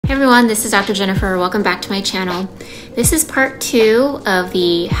Hey everyone, this is Dr. Jennifer. Welcome back to my channel. This is part 2 of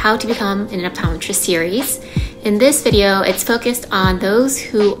the How to Become an Optometrist series. In this video, it's focused on those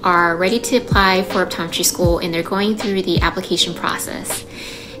who are ready to apply for optometry school and they're going through the application process.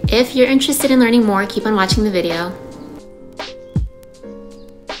 If you're interested in learning more, keep on watching the video.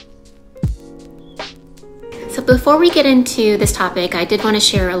 So before we get into this topic, I did want to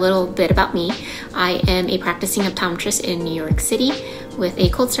share a little bit about me. I am a practicing optometrist in New York City with a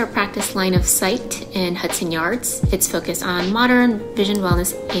cold start practice line of sight in Hudson Yards. It's focused on modern vision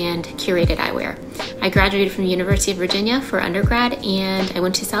wellness and curated eyewear. I graduated from the University of Virginia for undergrad and I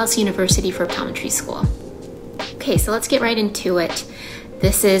went to Salus University for Optometry School. Okay, so let's get right into it.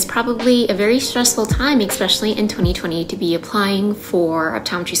 This is probably a very stressful time, especially in 2020, to be applying for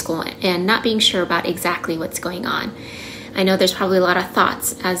optometry school and not being sure about exactly what's going on. I know there's probably a lot of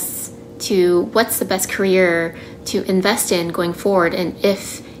thoughts as to what's the best career to invest in going forward and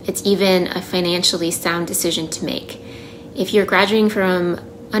if it's even a financially sound decision to make. If you're graduating from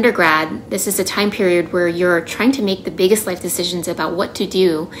undergrad, this is a time period where you're trying to make the biggest life decisions about what to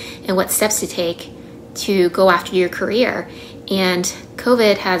do and what steps to take to go after your career. And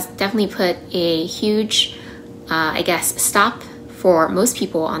COVID has definitely put a huge, stop for most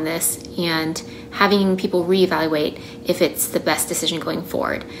people on this and having people reevaluate if it's the best decision going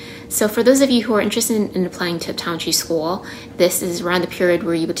forward. So for those of you who are interested in applying to optometry school, this is around the period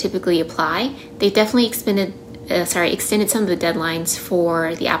where you would typically apply. They've definitely extended some of the deadlines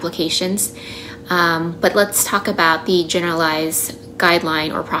for the applications. But let's talk about the generalized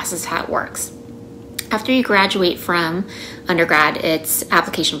guideline or process, how it works. After you graduate from undergrad, it's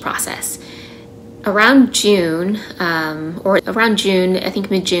application process. Around June, I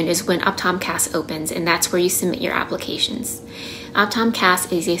think mid-June is when Optomcast opens, and that's where you submit your applications.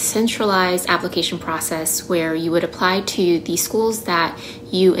 Optomcast is a centralized application process where you would apply to the schools that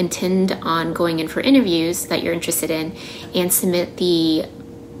you intend on going in for interviews that you're interested in and submit the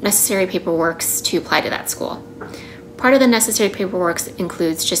necessary paperwork to apply to that school. Part of the necessary paperwork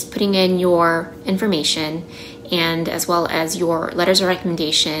includes just putting in your information and as well as your letters of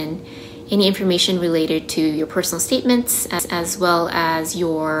recommendation, any information related to your personal statements, as well as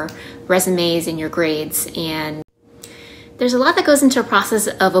your resumes and your grades. And there's a lot that goes into a process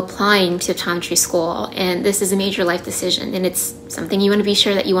of applying to optometry school, and this is a major life decision, and it's something you want to be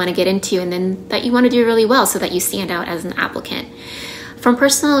sure that you want to get into and then that you want to do really well so that you stand out as an applicant. From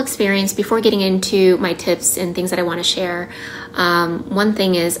personal experience, before getting into my tips and things that I want to share, one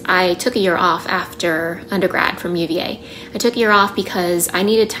thing is I took a year off after undergrad from UVA. I took a year off because I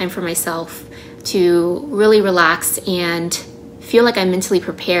needed time for myself to really relax and feel like I'm mentally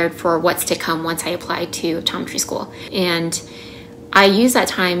prepared for what's to come once I apply to optometry school. And I used that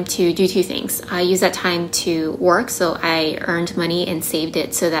time to do two things. I used that time to work, so I earned money and saved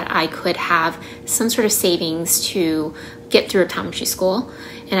it so that I could have some sort of savings to get through optometry school.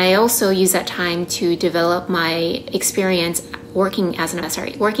 And I also used that time to develop my experience working as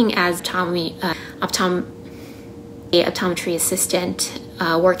optometry assistant,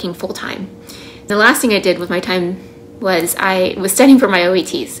 working full-time. The last thing I did with my time was I was studying for my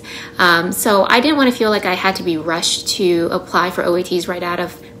OATs. So I didn't want to feel like I had to be rushed to apply for OATs right out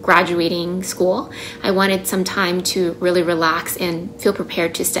of graduating school. I wanted some time to really relax and feel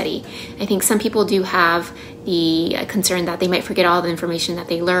prepared to study. I think some people do have the concern that they might forget all the information that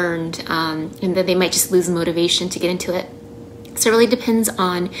they learned and that they might just lose motivation to get into it. So it really depends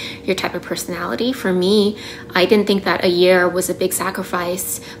on your type of personality. For me, I didn't think that a year was a big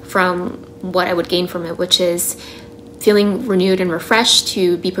sacrifice from what I would gain from it, which is feeling renewed and refreshed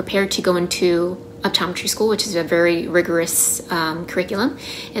to be prepared to go into optometry school, which is a very rigorous curriculum.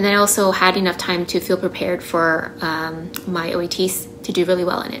 And then I also had enough time to feel prepared for my OATs to do really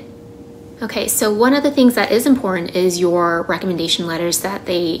well in it. Okay, so one of the things that is important is your recommendation letters that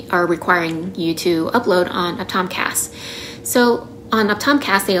they are requiring you to upload on Optomcast. So on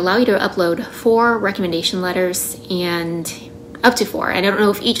Optomcast, they allow you to upload 4 recommendation letters and up to 4. I don't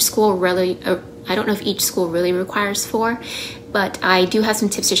know if each school really requires 4, but I do have some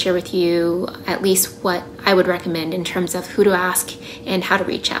tips to share with you, at least what I would recommend in terms of who to ask and how to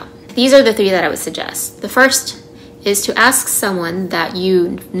reach out. These are the 3 that I would suggest. The first is to ask someone that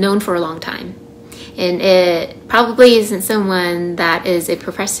you've known for a long time. And it probably isn't someone that is a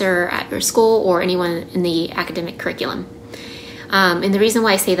professor at your school or anyone in the academic curriculum. And the reason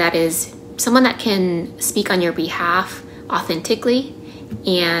why I say that is someone that can speak on your behalf authentically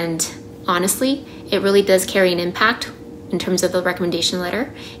and honestly. It really does carry an impact in terms of the recommendation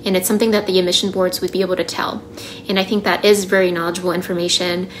letter, and it's something that the admission boards would be able to tell. And I think that is very knowledgeable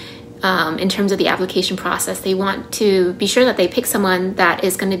information in terms of the application process. They want to be sure that they pick someone that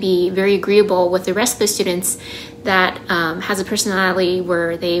is going to be very agreeable with the rest of the students, that has a personality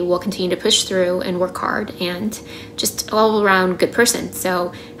where they will continue to push through and work hard, and just all around good person.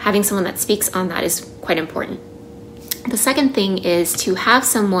 So having someone that speaks on that is quite important. The second thing is to have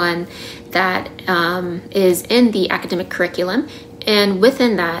someone that is in the academic curriculum, and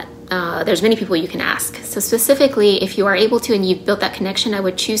within that there's many people you can ask. So specifically, if you are able to and you've built that connection, I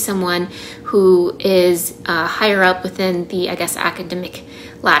would choose someone who is higher up within the, I guess, academic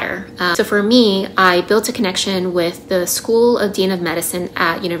ladder. So for me, I built a connection with the School of Dean of Medicine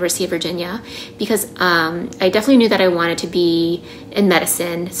at University of Virginia, because I definitely knew that I wanted to be in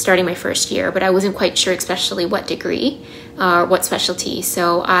medicine starting my first year, but I wasn't quite sure especially what degree or what specialty.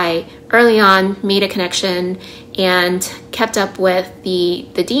 So I early on made a connection and kept up with the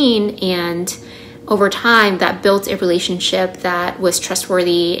dean, and over time that built a relationship that was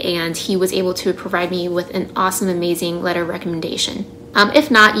trustworthy, and he was able to provide me with an awesome, amazing letter of recommendation.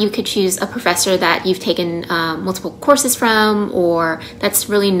 If not, you could choose a professor that you've taken multiple courses from, or that's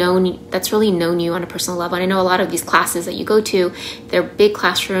really known you on a personal level. And I know a lot of these classes that you go to, they're big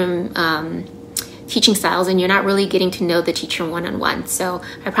classroom teaching styles, and you're not really getting to know the teacher one-on-one. So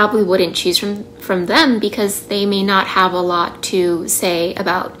I probably wouldn't choose from them, because they may not have a lot to say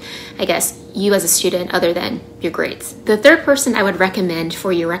about, I guess, you as a student other than your grades. The third person I would recommend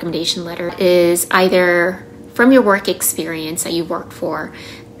for your recommendation letter is either from your work experience that you've worked for,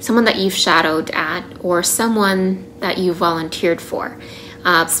 someone that you've shadowed at, or someone that you volunteered for,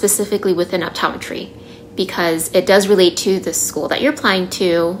 specifically within optometry, because it does relate to the school that you're applying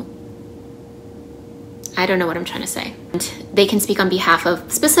to. I don't know what I'm trying to say. And they can speak on behalf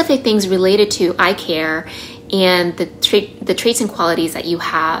of specific things related to eye care and the traits and qualities that you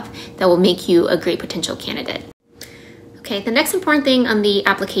have that will make you a great potential candidate. Okay, the next important thing on the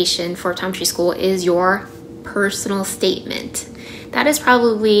application for Optometry School is your personal statement. That is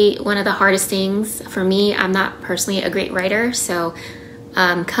probably one of the hardest things for me. I'm not personally a great writer, so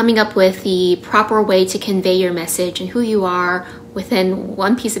coming up with the proper way to convey your message and who you are within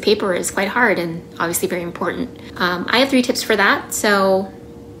one piece of paper is quite hard, and obviously very important. I have 3 tips for that. So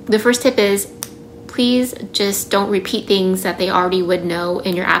the first tip is, please just don't repeat things that they already would know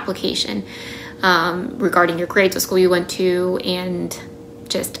in your application regarding your grades, what school you went to, and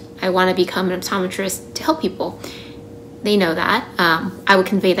just, I want to become an optometrist to help people. They know that. I would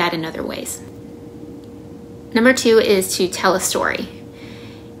convey that in other ways. Number 2 is to tell a story.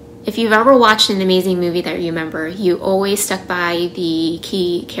 If you've ever watched an amazing movie that you remember, you always stuck by the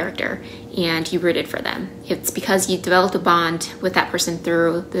key character and you rooted for them. It's because you developed a bond with that person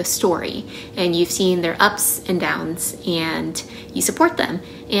through the story, and you've seen their ups and downs, and you support them.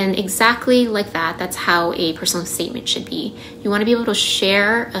 And exactly like that, that's how a personal statement should be. You want to be able to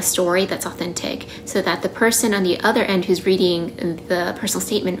share a story that's authentic, so that the person on the other end who's reading the personal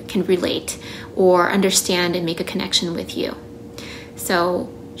statement can relate or understand and make a connection with you.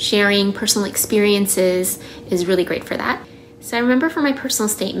 So sharing personal experiences is really great for that. So I remember for my personal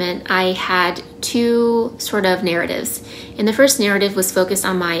statement, I had 2 sort of narratives. And the first narrative was focused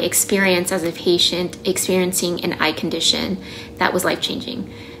on my experience as a patient experiencing an eye condition that was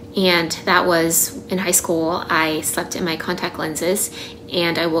life-changing. And that was in high school. I slept in my contact lenses,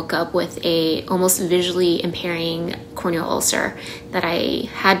 and I woke up with a almost visually impairing corneal ulcer that I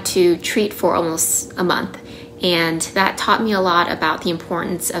had to treat for almost a month. And that taught me a lot about the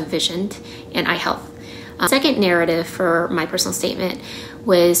importance of vision and eye health. Second narrative for my personal statement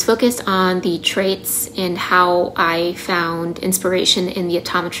was focused on the traits and how I found inspiration in the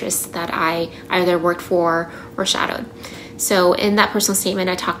optometrists that I either worked for or shadowed. So in that personal statement,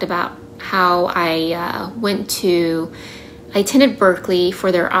 I talked about how I attended Berkeley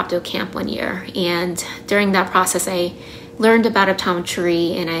for their opto camp one year. And during that process, I learned about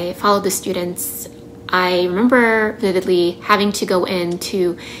optometry and I followed the students. I remember vividly having to go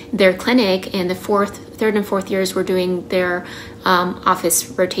into their clinic, and the third and fourth years were doing their office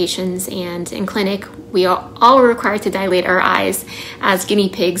rotations, and in clinic we all were required to dilate our eyes as guinea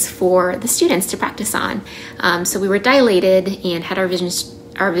pigs for the students to practice on. So we were dilated and had our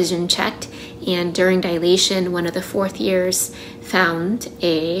vision checked, and during dilation one of the fourth years found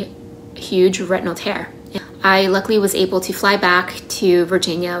a huge retinal tear. I luckily was able to fly back to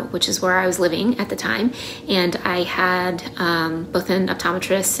Virginia, which is where I was living at the time, and I had both an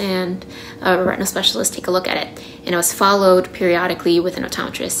optometrist and a retinal specialist take a look at it, and I was followed periodically with an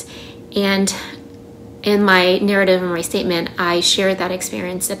optometrist. And in my narrative and my statement, I shared that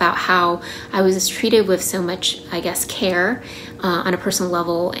experience about how I was treated with so much, I guess, care on a personal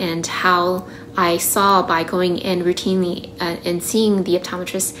level, and how I saw by going in routinely and seeing the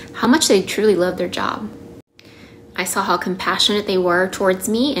optometrists how much they truly love their job. I saw how compassionate they were towards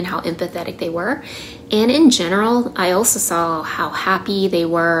me and how empathetic they were. And in general, I also saw how happy they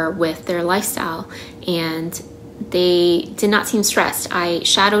were with their lifestyle, and they did not seem stressed. I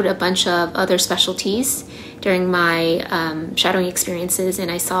shadowed a bunch of other specialties during my shadowing experiences, and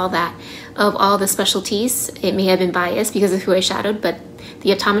I saw that of all the specialties, it may have been biased because of who I shadowed, but the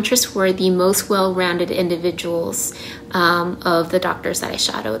optometrists were the most well-rounded individuals of the doctors that I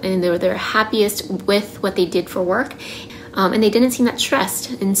shadowed, and they were their happiest with what they did for work, and they didn't seem that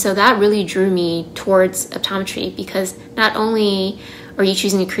stressed. And so that really drew me towards optometry, because not only are you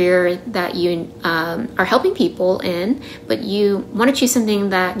choosing a career that you are helping people in, but you want to choose something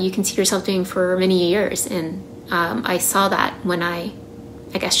that you can see yourself doing for many years. And I saw that when I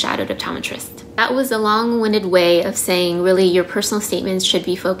guess, shadowed optometrist. That was a long-winded way of saying really your personal statements should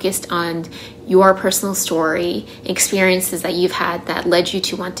be focused on your personal story, experiences that you've had that led you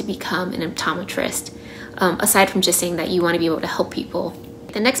to want to become an optometrist, aside from just saying that you want to be able to help people.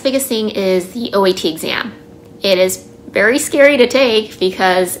 The next biggest thing is the OAT exam. It is very scary to take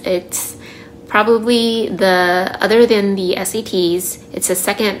because it's probably other than the SATs, it's the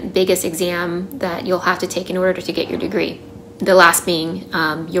second biggest exam that you'll have to take in order to get your degree. The last being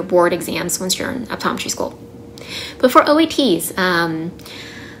your board exams once you're in optometry school. But for OATs,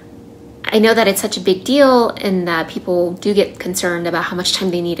 I know that it's such a big deal and that people do get concerned about how much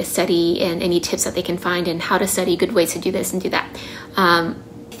time they need to study and any tips that they can find and how to study, good ways to do this and do that. I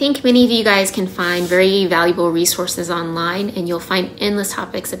think many of you guys can find very valuable resources online, and you'll find endless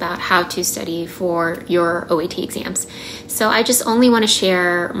topics about how to study for your OAT exams. So I just only want to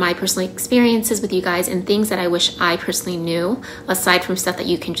share my personal experiences with you guys and things that I wish I personally knew, aside from stuff that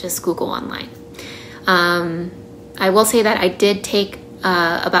you can just Google online. I will say that I did take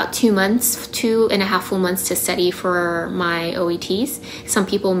about 2.5 full months to study for my OATs. Some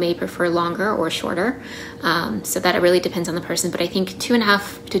people may prefer longer or shorter, so that it really depends on the person. But I think 2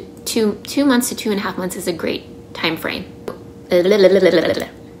 months to 2.5 months is a great time frame.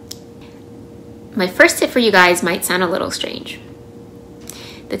 My first tip for you guys might sound a little strange.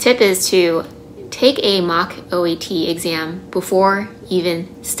 The tip is to take a mock OAT exam before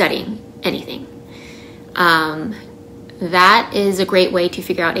even studying anything. That is a great way to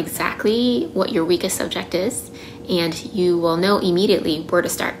figure out exactly what your weakest subject is, and you will know immediately where to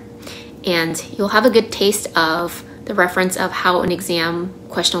start. And you'll have a good taste of the reference of how an exam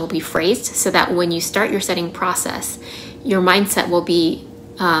question will be phrased, so that when you start your studying process, your mindset will be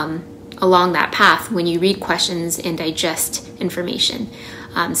along that path when you read questions and digest information.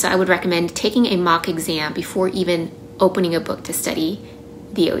 So I would recommend taking a mock exam before even opening a book to study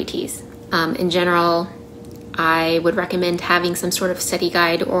the OATs. In general, I would recommend having some sort of study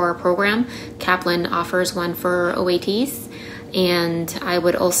guide or program. Kaplan offers one for OATs, and I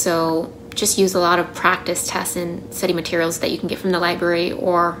would also just use a lot of practice tests and study materials that you can get from the library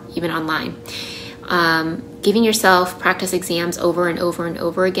or even online. Giving yourself practice exams over and over and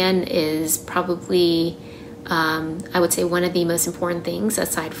over again is probably, I would say, one of the most important things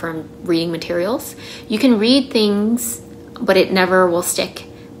aside from reading materials. You can read things, but it never will stick.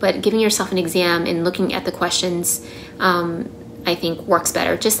 But giving yourself an exam and looking at the questions, I think works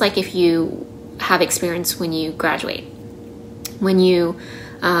better. Just like if you have experience when you graduate. When you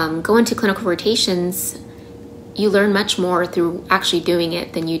go into clinical rotations, you learn much more through actually doing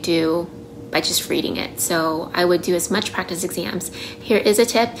it than you do by just reading it. So I would do as much practice exams. Here is a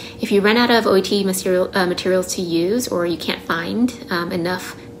tip. If you run out of OAT materials to use, or you can't find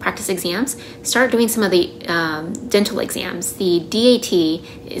enough practice exams, start doing some of the dental exams. The DAT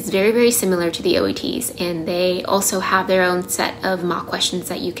is very, very similar to the OATs, and they also have their own set of mock questions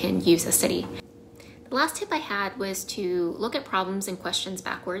that you can use to study. The last tip I had was to look at problems and questions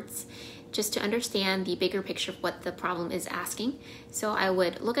backwards, just to understand the bigger picture of what the problem is asking. So I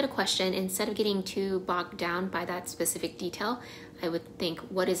would look at a question, instead of getting too bogged down by that specific detail, I would think,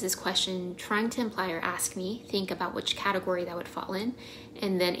 what is this question trying to imply or ask me? Think about which category that would fall in,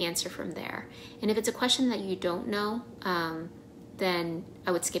 and then answer from there. And if it's a question that you don't know, then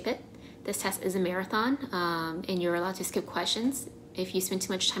I would skip it. This test is a marathon, and you're allowed to skip questions. If you spend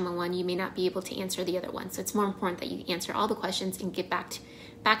too much time on one, you may not be able to answer the other one. So it's more important that you answer all the questions and get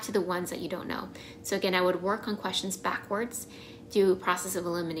back to the ones that you don't know. So again, I would work on questions backwards, do a process of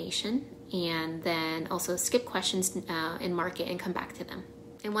elimination, and then also skip questions and mark it and come back to them.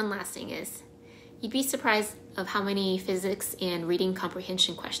 And one last thing is, you'd be surprised of how many physics and reading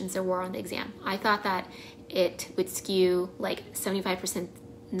comprehension questions there were on the exam. I thought that it would skew like 75%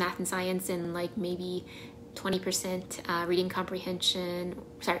 math and science and like maybe 20% reading comprehension,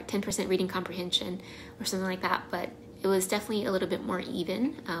 sorry, 10% reading comprehension or something like that, but it was definitely a little bit more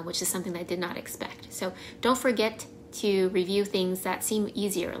even, which is something that I did not expect. So don't forget to review things that seem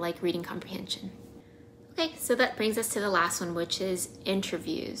easier, like reading comprehension. Okay, so that brings us to the last one, which is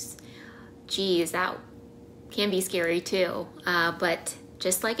interviews. Geez, that can be scary too, but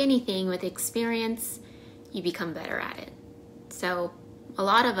just like anything with experience, you become better at it. So a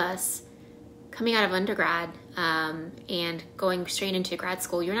lot of us coming out of undergrad and going straight into grad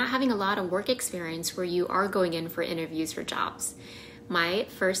school, you're not having a lot of work experience where you are going in for interviews for jobs. My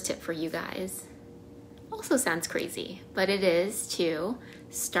first tip for you guys also sounds crazy, but it is to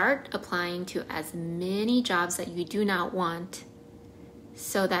start applying to as many jobs that you do not want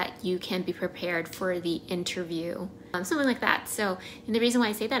so that you can be prepared for the interview, something like that. So, and the reason why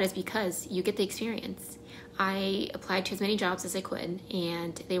I say that is because you get the experience. I applied to as many jobs as I could,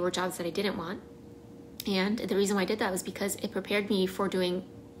 and they were jobs that I didn't want. And the reason why I did that was because it prepared me for doing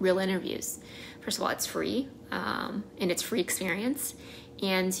real interviews. First of all, it's free, and it's free experience,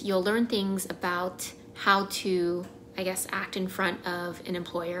 and you'll learn things about how to, I guess, act in front of an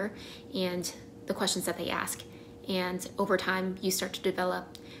employer and the questions that they ask. And over time, you start to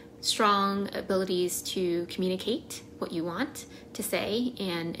develop strong abilities to communicate what you want to say,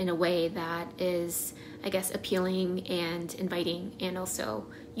 and in a way that is, I guess, appealing and inviting and also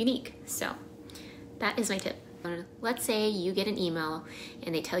unique. So that is my tip. Let's say you get an email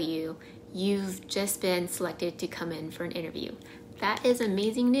and they tell you you've just been selected to come in for an interview. That is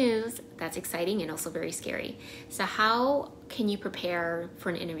amazing news. That's exciting and also very scary. So how can you prepare for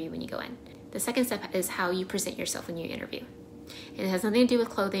an interview when you go in? The second step is how you present yourself when you interview. And it has nothing to do with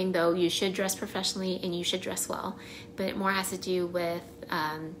clothing, though you should dress professionally and you should dress well, but it more has to do with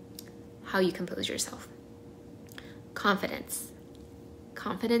how you compose yourself. Confidence.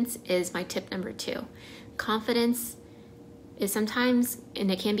 Confidence is my tip number 2. Confidence is sometimes,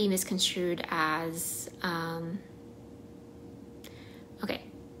 and it can be misconstrued as,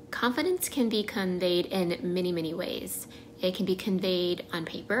 confidence can be conveyed in many, many ways. It can be conveyed on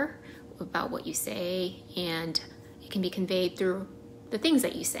paper about what you say, and it can be conveyed through the things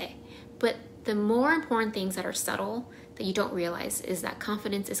that you say. But the more important things that are subtle that you don't realize is that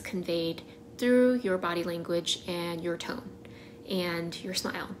confidence is conveyed through your body language and your tone and your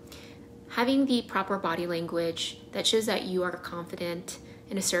smile. Having the proper body language that shows that you are confident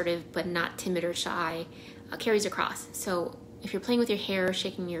and assertive but not timid or shy carries across. So if you're playing with your hair,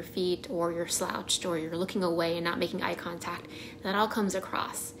 shaking your feet, or you're slouched, or you're looking away and not making eye contact, that all comes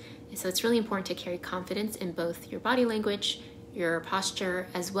across. And so it's really important to carry confidence in both your body language, your posture,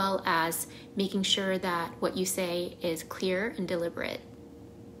 as well as making sure that what you say is clear and deliberate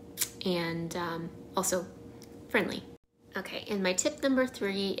and also friendly. Okay, and my tip number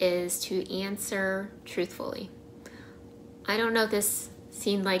 3 is to answer truthfully. I don't know if this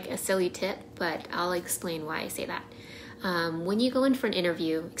seemed like a silly tip, but I'll explain why I say that. When you go in for an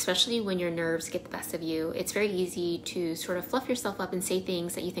interview, especially when your nerves get the best of you, it's very easy to sort of fluff yourself up and say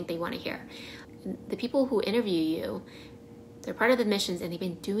things that you think they want to hear. The people who interview you, they're part of the admissions, and they've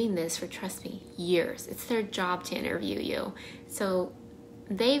been doing this for, trust me, years. It's their job to interview you. So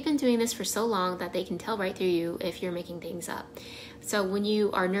they've been doing this for so long that they can tell right through you if you're making things up. So when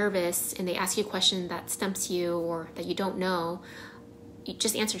you are nervous and they ask you a question that stumps you or that you don't know, you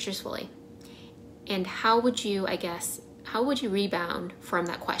just answer truthfully. And how would you rebound from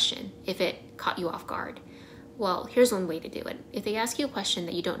that question if it caught you off guard? Well, here's one way to do it. If they ask you a question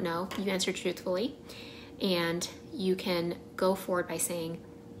that you don't know, you answer truthfully, and you can go forward by saying,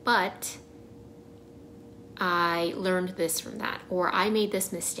 but I learned this from that, or I made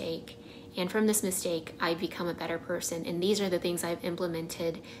this mistake, and from this mistake, I've become a better person, and these are the things I've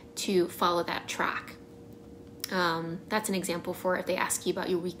implemented to follow that track. That's an example for if they ask you about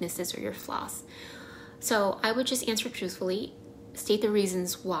your weaknesses or your flaws. So I would just answer truthfully, state the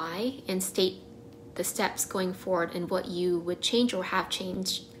reasons why, and state the steps going forward and what you would change or have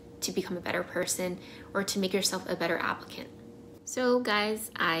changed to become a better person or to make yourself a better applicant. So guys,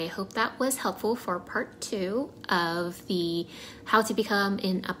 I hope that was helpful for part 2 of the How to Become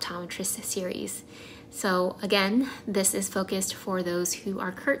an Optometrist series. So again, this is focused for those who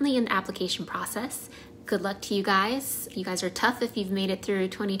are currently in the application process. Good luck to you guys. You guys are tough if you've made it through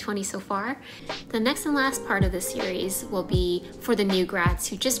 2020 so far. The next and last part of the series will be for the new grads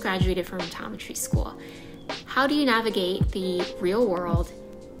who just graduated from Optometry School. How do you navigate the real world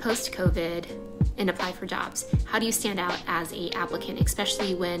post-COVID and apply for jobs? How do you stand out as an applicant,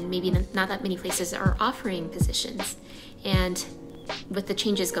 especially when maybe not that many places are offering positions? And with the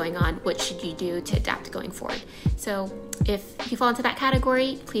changes going on, what should you do to adapt going forward? So if you fall into that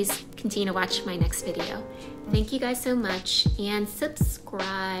category, please continue to watch my next video. Thank you guys so much, and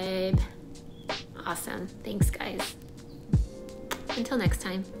subscribe. Awesome. Thanks, guys. Until next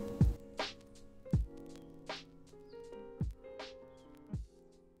time.